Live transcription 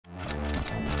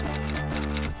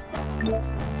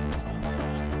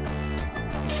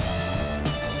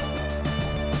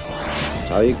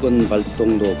자위권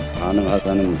발동도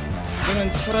가능하다는.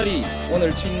 저는 차라리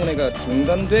오늘 청문회가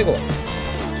중단되고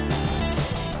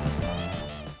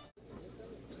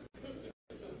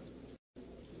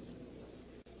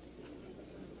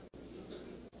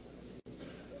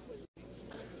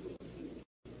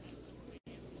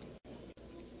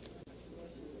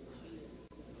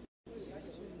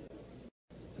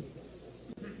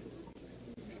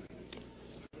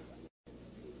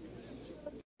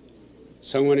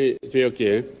성원이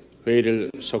되었기에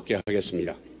회의를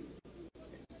속개하겠습니다.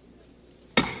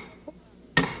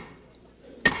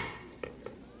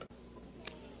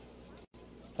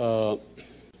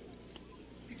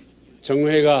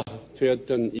 정회가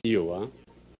되었던 이유와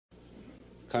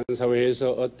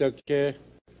간사회에서 어떻게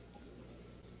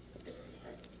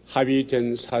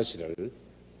합의된 사실을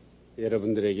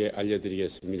여러분들에게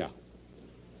알려드리겠습니다.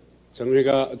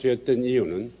 정회가 되었던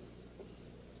이유는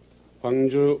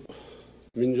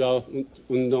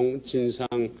광주민주화운동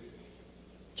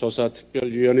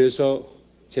진상조사특별위원회에서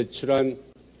제출한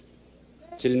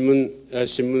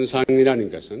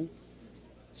신문사항이라는 것은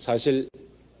사실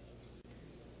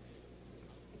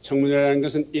청문회라는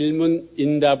것은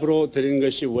일문인답으로 드리는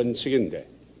것이 원칙인데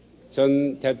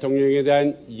전 대통령에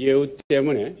대한 예우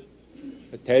때문에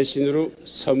대신으로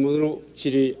서문으로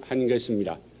질의한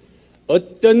것입니다.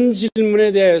 어떤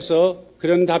질문에 대해서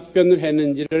그런 답변을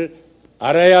했는지를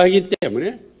알아야 하기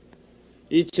때문에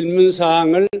이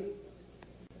질문사항을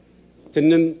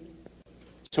듣는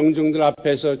청중들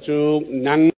앞에서 쭉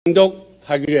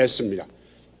낭독하기로 했습니다.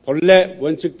 본래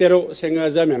원칙대로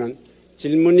생각하자면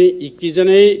질문이 있기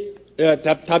전에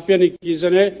답변이 있기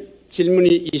전에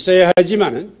질문이 있어야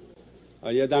하지만은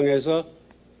여당에서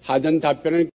하던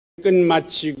답변을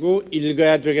끝마치고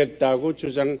읽어야 되겠다고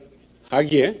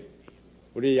주장하기에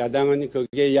우리 야당은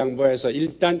거기에 양보해서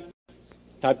일단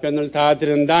답변을 다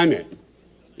들은 다음에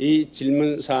이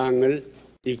질문 사항을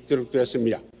읽도록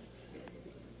되었습니다.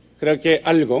 그렇게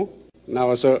알고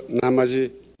나와서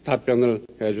나머지 답변을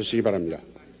해주시기 바랍니다.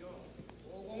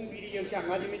 비리 역시 안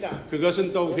맞습니다.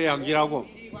 그것은 또 회학이라고.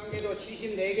 비리 관계도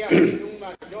 74개 항의 중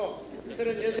말이죠.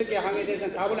 36개 항에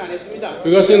대해서는 답을 안 했습니다.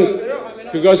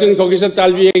 그것은 거기서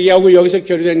딸비 얘기하고 여기서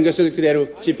결의된 것을 그대로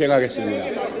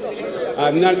집행하겠습니다.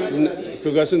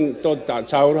 그것은 또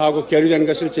좌우하고 결의된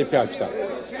것을 집행합시다.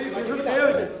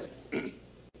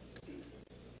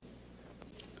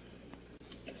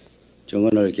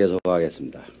 증언을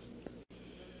계속하겠습니다.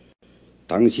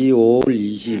 당시 5월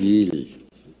 22일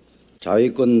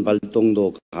자위권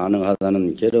발동도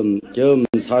가능하다는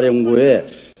계엄사령부의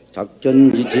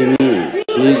작전 지침이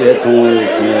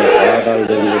시계통을 통해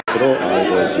전달된 것으로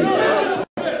알고 있습니다.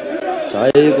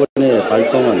 자위권의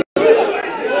발동은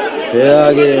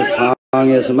최악의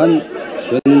상황에서만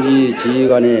현지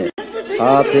지휘관의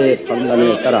사태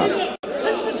판단에 따라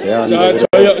제한적으로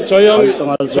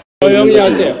발동할 수 있는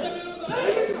것입니다.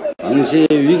 당시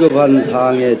위급한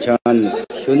상황에 처한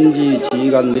현지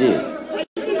지휘관들이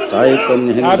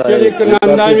자위권 행사에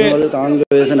불가피성을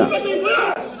강조해서나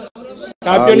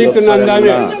답변이 끝난 다음에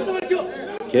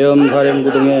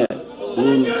계엄사령부 등의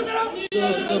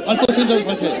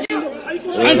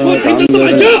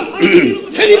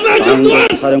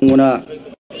사령부나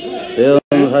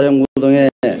계엄사령부 등의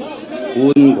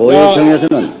군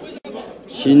고위층에서는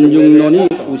신중론이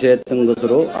우세했던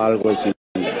것으로 알고 있습니다.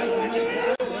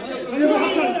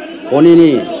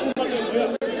 본인이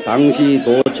당시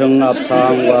도청 앞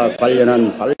사항과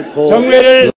관련한 발표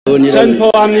정회를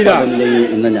선포합니다. 받은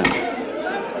적이 있느냐?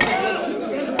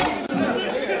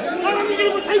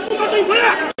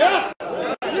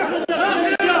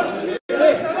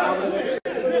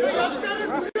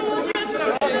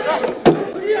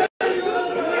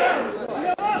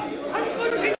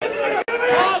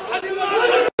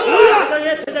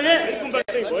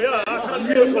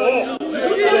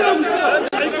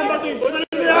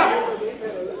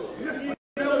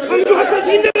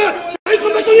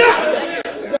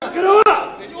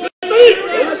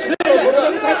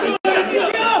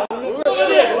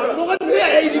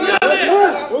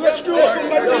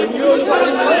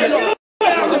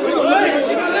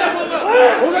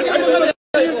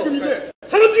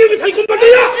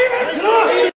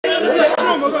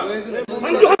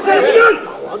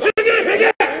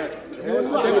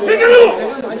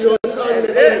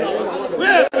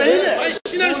 아니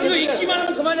신할 수가 있기만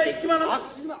하면 그만이야. 있기만 하면.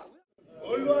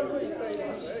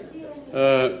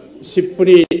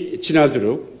 10분이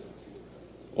지나도록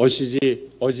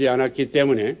오지 않았기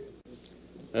때문에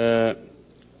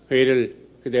회의를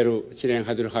그대로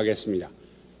진행하도록 하겠습니다.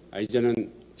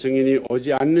 이제는 증인이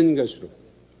오지 않는 것으로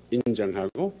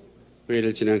인정하고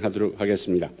회의를 진행하도록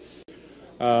하겠습니다.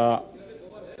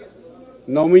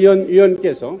 노무현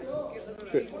의원께서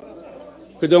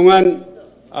그동안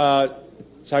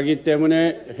자기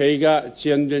때문에 회의가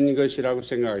지연된 것이라고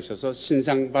생각하셔서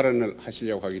신상 발언을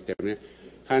하시려고 하기 때문에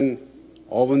한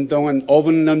 5분 동안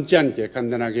 5분 넘지 않게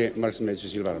간단하게 말씀해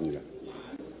주시기 바랍니다.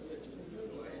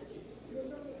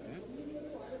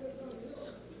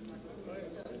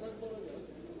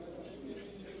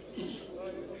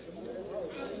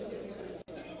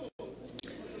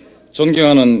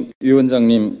 존경하는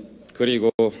위원장님,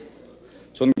 그리고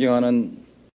존경하는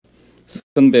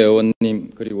선배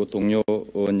의원님, 그리고 동료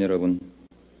의원 여러분,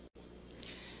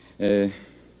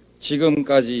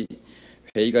 지금까지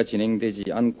회의가 진행되지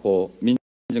않고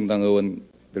민정당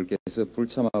의원들께서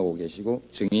불참하고 계시고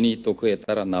증인이 또 그에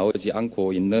따라 나오지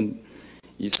않고 있는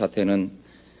이 사태는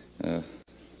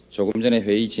조금 전에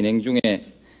회의 진행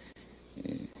중에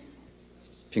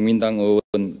평민당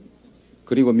의원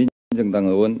그리고 민정당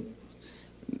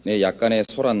의원의 약간의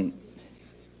소란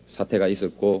사태가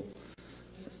있었고,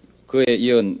 그에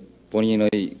이은 본인의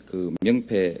그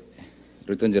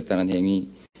명패를 던졌다는 행위,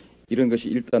 이런 것이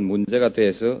일단 문제가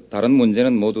돼서 다른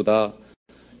문제는 모두 다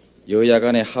여야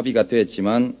간에 합의가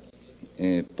됐지만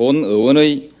본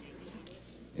의원의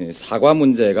사과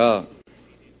문제가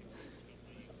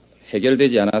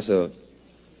해결되지 않아서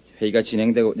회의가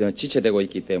지체되고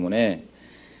있기 때문에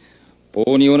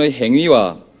본 의원의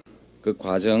행위와 그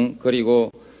과정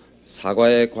그리고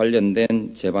사과에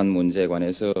관련된 재반 문제에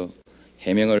관해서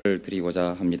해명을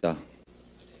드리고자 합니다.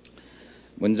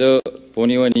 먼저 본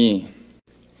의원이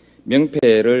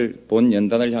명패를 본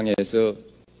연단을 향해서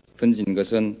던진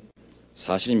것은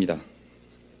사실입니다.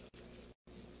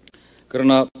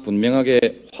 그러나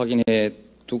분명하게 확인해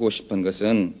두고 싶은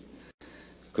것은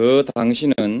그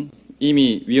당시는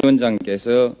이미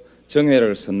위원장께서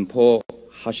정회를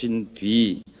선포하신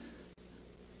뒤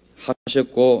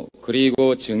하셨고,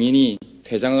 그리고 증인이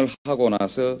퇴장을 하고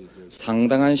나서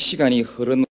상당한 시간이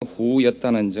흐른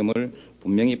후였다는 점을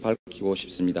분명히 밝히고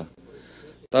싶습니다.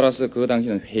 따라서 그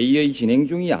당시는 회의의 진행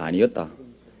중이 아니었다.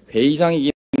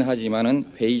 회의장이긴 하지만은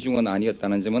회의 중은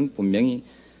아니었다는 점은 분명히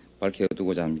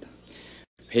밝혀두고자 합니다.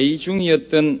 회의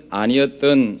중이었든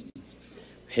아니었든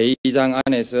회의장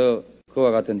안에서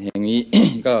그와 같은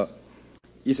행위가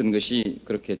있은 것이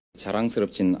그렇게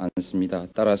자랑스럽진 않습니다.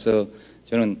 따라서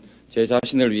저는 제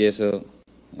자신을 위해서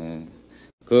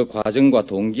그 과정과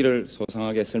동기를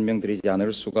소상하게 설명드리지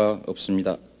않을 수가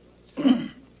없습니다.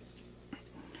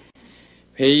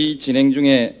 회의 진행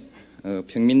중에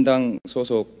평민당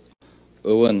소속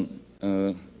의원,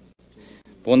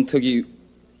 본특위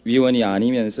위원이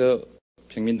아니면서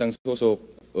평민당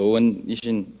소속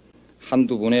의원이신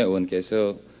한두 분의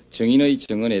의원께서 증인의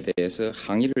증언에 대해서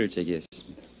항의를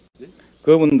제기했습니다.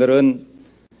 그분들은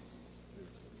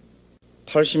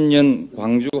 80년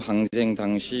광주 항쟁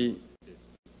당시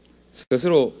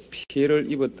스스로 피해를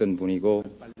입었던 분이고,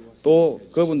 또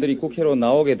그분들이 국회로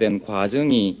나오게 된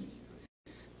과정이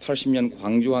 80년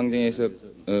광주 항쟁에서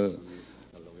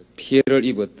피해를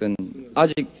입었던,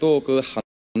 아직도 그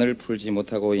한을 풀지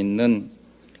못하고 있는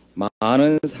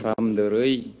많은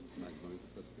사람들의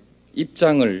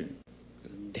입장을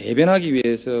대변하기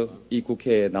위해서 이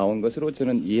국회에 나온 것으로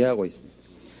저는 이해하고 있습니다.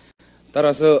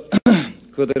 따라서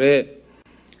그들의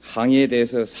항의에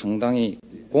대해서 상당히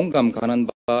공감 가는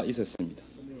바 있었습니다.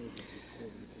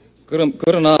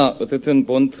 그러나 어떻든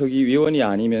본특위 위원이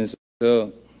아니면서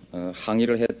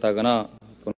항의를 했다거나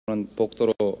또는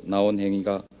복도로 나온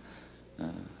행위가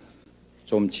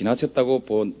좀 지나쳤다고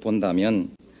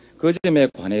본다면 그 점에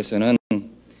관해서는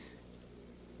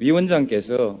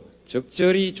위원장께서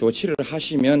적절히 조치를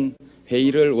하시면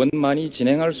회의를 원만히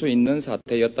진행할 수 있는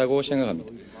사태였다고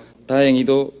생각합니다.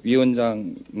 다행히도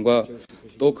위원장과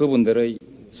또 그분들의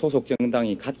소속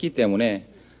정당이 같기 때문에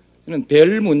저는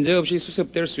별 문제 없이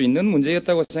수습될 수 있는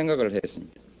문제였다고 생각을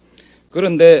했습니다.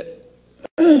 그런데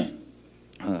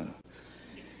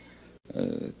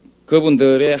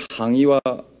그분들의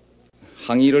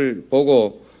항의를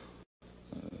보고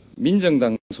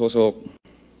민정당 소속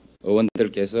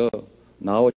의원들께서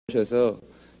나오셔서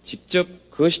직접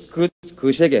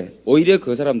그 세계, 오히려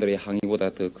그 사람들의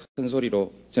항의보다 더 큰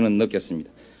소리로 저는 느꼈습니다.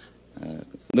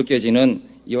 느껴지는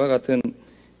이와 같은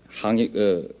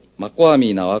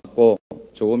막고함이 나왔고,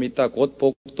 조금 있다 곧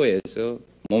복도에서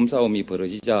몸싸움이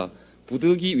벌어지자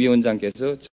부득이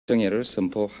위원장께서 정회를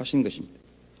선포하신 것입니다.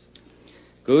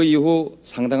 그 이후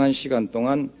상당한 시간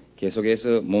동안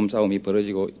계속해서 몸싸움이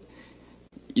벌어지고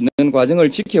있는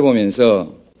과정을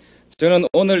지켜보면서 저는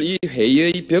오늘 이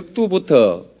회의의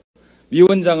벽두부터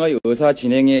위원장의 의사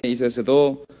진행에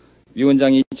있어서도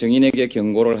위원장이 정인에게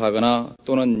경고를 하거나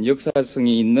또는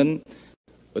역사성이 있는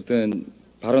어떤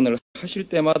발언을 하실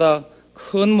때마다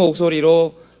큰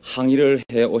목소리로 항의를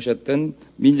해 오셨던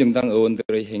민정당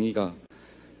의원들의 행위가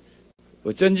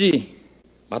어쩐지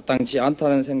마땅치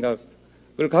않다는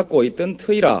생각을 갖고 있던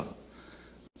터이라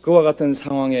그와 같은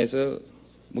상황에서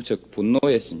무척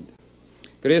분노했습니다.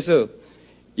 그래서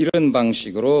이런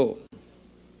방식으로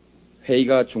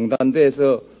회의가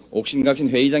중단돼서 옥신각신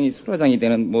회의장이 수라장이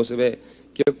되는 모습에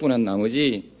격분한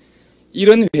나머지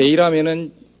이런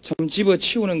회의라면은 참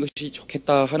집어치우는 것이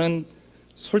좋겠다 하는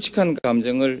솔직한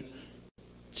감정을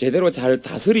제대로 잘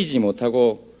다스리지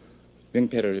못하고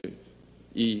명패를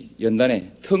이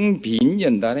연단에, 텅 빈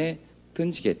연단에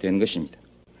던지게 된 것입니다.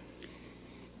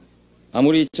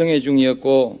 아무리 정회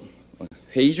중이었고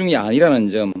회의 중이 아니라는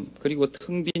점, 그리고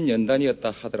텅 빈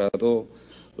연단이었다 하더라도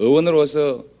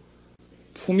의원으로서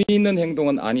품위 있는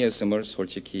행동은 아니었음을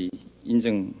솔직히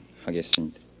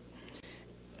인정하겠습니다.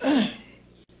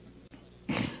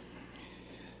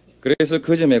 그래서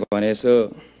그 점에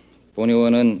관해서 본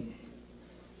의원은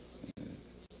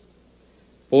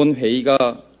본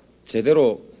회의가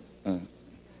제대로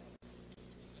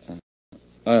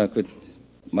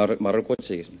말을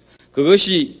고쳐야겠습니다.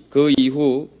 그것이 그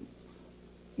이후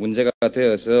문제가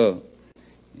되어서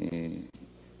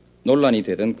논란이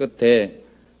되던 끝에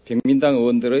평민당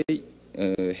의원들의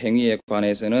행위에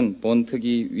관해서는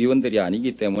본특위 위원들이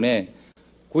아니기 때문에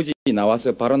굳이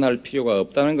나와서 발언할 필요가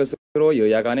없다는 것으로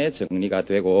여야 간에 정리가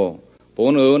되고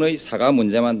본 의원의 사과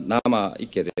문제만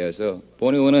남아있게 되어서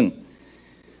본 의원은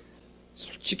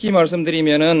솔직히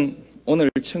말씀드리면은 오늘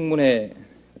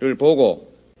청문회를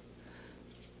보고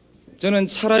저는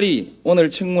차라리 오늘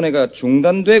청문회가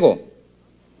중단되고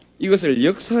이것을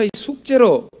역사의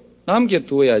숙제로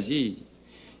남겨두어야지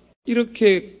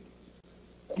이렇게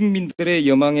국민들의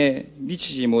여망에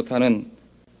미치지 못하는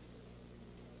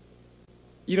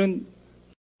이런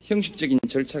형식적인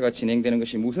절차가 진행되는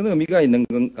것이 무슨 의미가 있는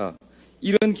건가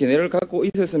이런 견해를 갖고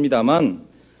있었습니다만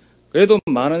그래도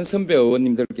많은 선배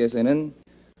의원님들께서는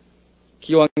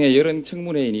기왕의 여름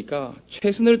청문회이니까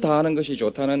최선을 다하는 것이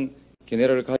좋다는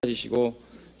견해를 가지시고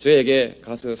저에게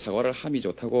가서 사과를 함이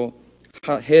좋다고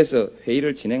해서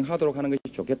회의를 진행하도록 하는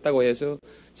것이 좋겠다고 해서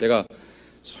제가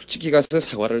솔직히 가서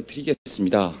사과를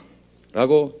드리겠습니다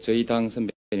라고 저희 당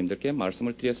선배님들께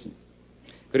말씀을 드렸습니다.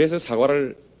 그래서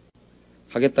사과를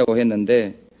하겠다고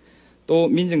했는데 또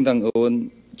민정당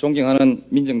의원, 존경하는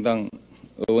민정당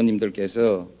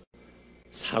의원님들께서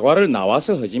사과를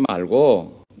나와서 하지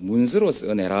말고 문서로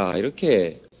써내라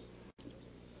이렇게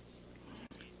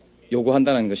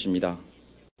요구한다는 것입니다.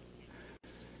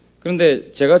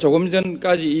 그런데 제가 조금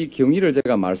전까지 이 경위를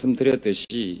제가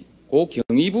말씀드렸듯이 그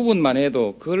경위 부분만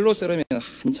해도 글로 쓰려면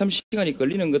한참 시간이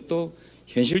걸리는 것도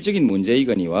현실적인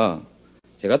문제이거니와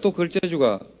제가 또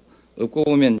글재주가 없고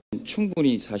보면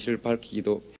충분히 사실을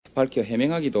밝혀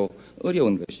해명하기도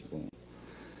어려운 것이고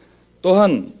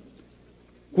또한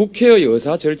국회의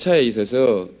의사 절차에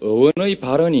있어서 의원의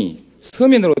발언이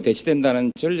서면으로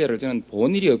대치된다는 전례를 저는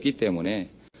본 일이 없기 때문에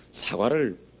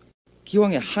사과를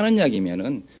기왕에 하는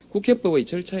약이면은 국회법의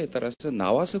절차에 따라서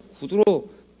나와서 구두로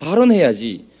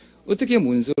발언해야지 어떻게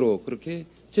문서로 그렇게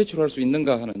제출할 수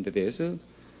있는가 하는 데 대해서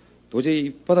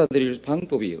도저히 받아들일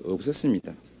방법이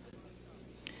없었습니다.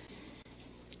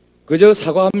 그저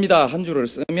사과합니다 한 줄을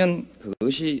쓰면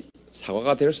그것이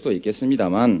사과가 될 수도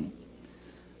있겠습니다만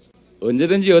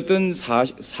언제든지 어떤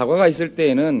사과가 있을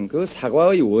때에는 그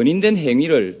사과의 원인된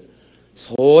행위를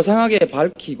소상하게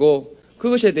밝히고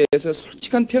그것에 대해서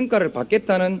솔직한 평가를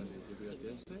받겠다는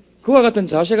그와 같은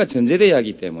자세가 전제되어야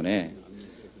하기 때문에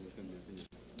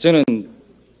저는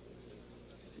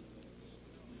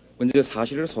먼저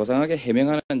사실을 소상하게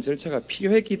해명하는 절차가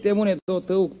필요했기 때문에도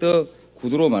더욱더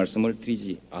구두로 말씀을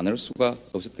드리지 않을 수가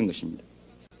없었던 것입니다.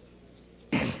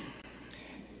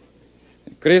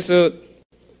 그래서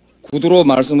구두로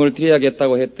말씀을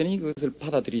드려야겠다고 했더니 그것을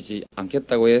받아들이지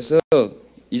않겠다고 해서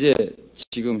이제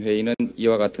지금 회의는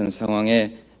이와 같은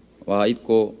상황에 와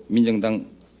있고 민정당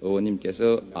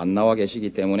의원님께서 안 나와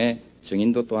계시기 때문에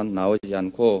증인도 또한 나오지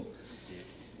않고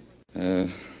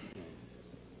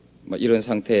이런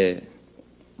상태와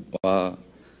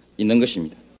있는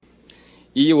것입니다.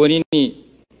 이 원인이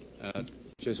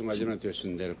죄송하지만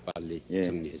되신 대로 빨리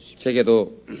정리해 주십시오.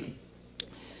 제게도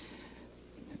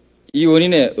이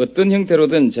원인에 어떤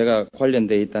형태로든 제가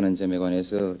관련되어 있다는 점에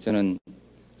관해서 저는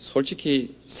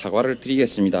솔직히 사과를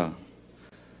드리겠습니다.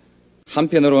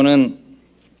 한편으로는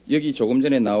여기 조금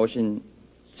전에 나오신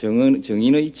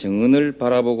정인의 정언을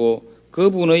바라보고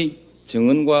그분의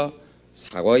정언과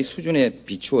사과의 수준에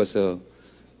비추어서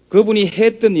그분이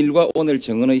했던 일과 오늘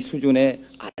정언의 수준에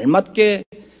알맞게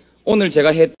오늘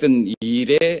제가 했던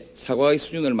일의 사과의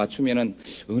수준을 맞추면은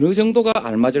어느 정도가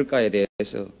알맞을까에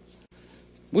대해서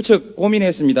무척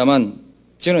고민했습니다만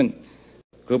저는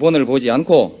그 본을 보지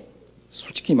않고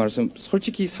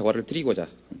솔직히 사과를 드리고자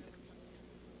합니다.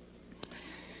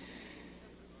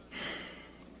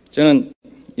 저는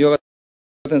이와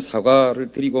같은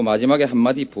사과를 드리고 마지막에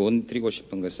한마디 부언 드리고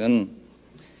싶은 것은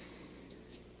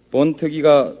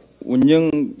본특위가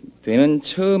운영되는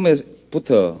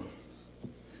처음부터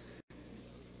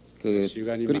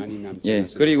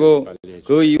그리고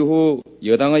그 이후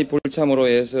여당의 불참으로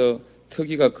해서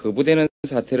특위가 거부되는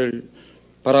사태를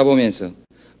바라보면서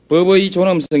법의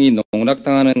존엄성이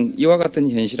농락당하는 이와 같은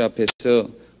현실 앞에서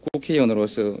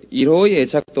국회의원으로서 1호의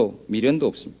애착도 미련도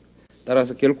없습니다.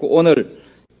 따라서 결코 오늘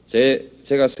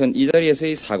제가 선 이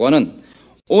자리에서의 사과는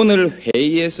오늘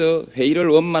회의를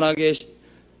원만하게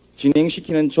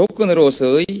진행시키는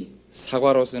조건으로서의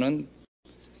사과로서는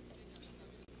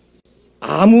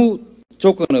아무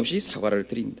조건 없이 사과를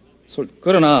드립니다.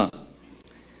 그러나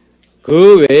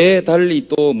그 외에 달리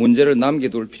또 문제를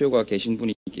남겨둘 필요가 계신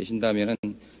분이 계신다면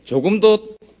조금 더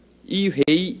이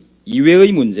회의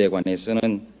이외의 문제에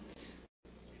관해서는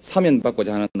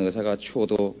사면받고자 하는 의사가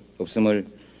추호도 없음을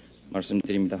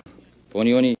말씀드립니다. 본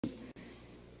의원이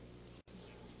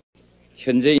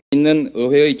현재 있는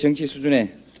의회의 정치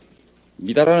수준에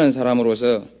미달하는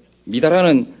사람이어서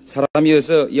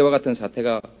이와 같은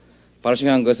사태가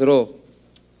발생한 것으로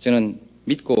저는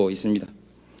믿고 있습니다.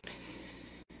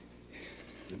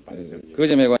 그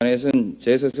점에 관해서는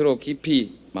제 스스로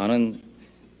깊이 많은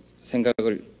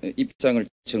입장을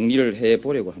정리를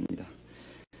해보려고 합니다.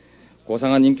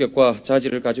 고상한 인격과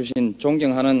자질을 갖추신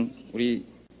존경하는 우리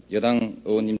여당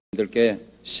의원님들께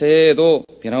새해에도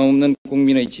변함없는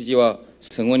국민의 지지와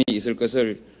성원이 있을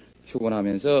것을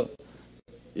축원하면서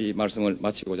이 말씀을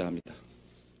마치고자 합니다.